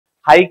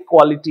High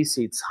quality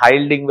seeds, high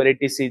yielding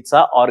variety సీడ్సా,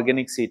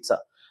 organic సీడ్సా?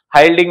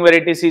 High yielding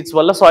variety seeds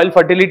వల్ల soil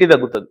fertility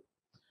తగ్గుతుంది.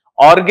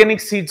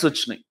 Organic seeds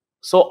వచ్చినాయి.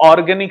 So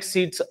organic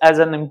seeds as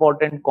an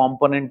important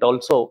component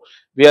also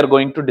we are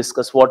going to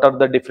discuss what are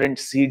the different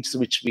seeds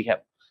which we have,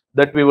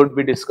 that we would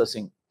be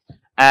discussing.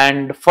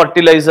 And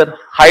fertilizer,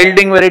 high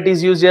yielding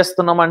varieties use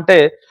చేస్తున్నాం అంటే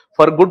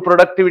for good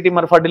productivity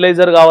మరి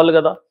fertilizer కావాలి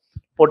కదా,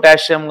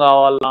 potassium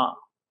కావాలనా,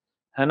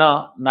 హేనా,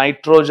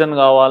 nitrogen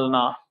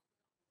కావాలనా,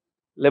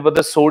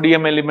 లేకపోతే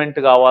sodium element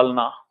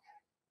కావాలనా,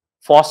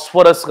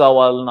 phosphorus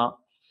కావాలనా.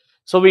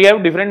 So we have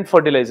different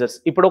fertilisers.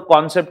 ఇప్పుడు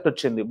కాన్సెప్ట్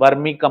వచ్చింది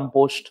vermi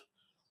compost,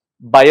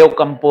 bio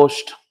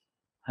compost,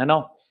 హేనా,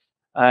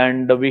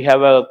 and we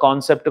have a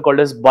concept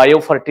called as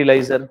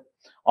biofertilizer.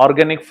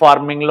 Organic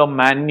farming lo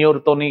manure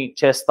toni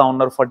chesta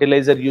unnaru,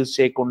 fertilizer use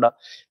cheyakunda.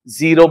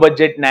 Zero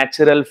budget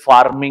natural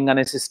farming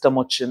ane system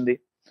ochindi.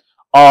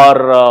 Or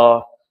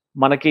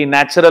manaki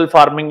natural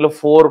farming lo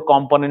 4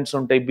 components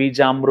untai,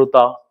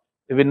 beejamruta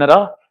vinnara,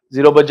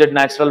 zero budget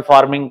natural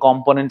farming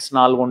components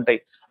 4 untai.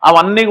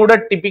 Avanni kuda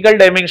typical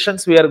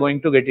dimensions we are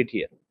going to get it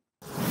here.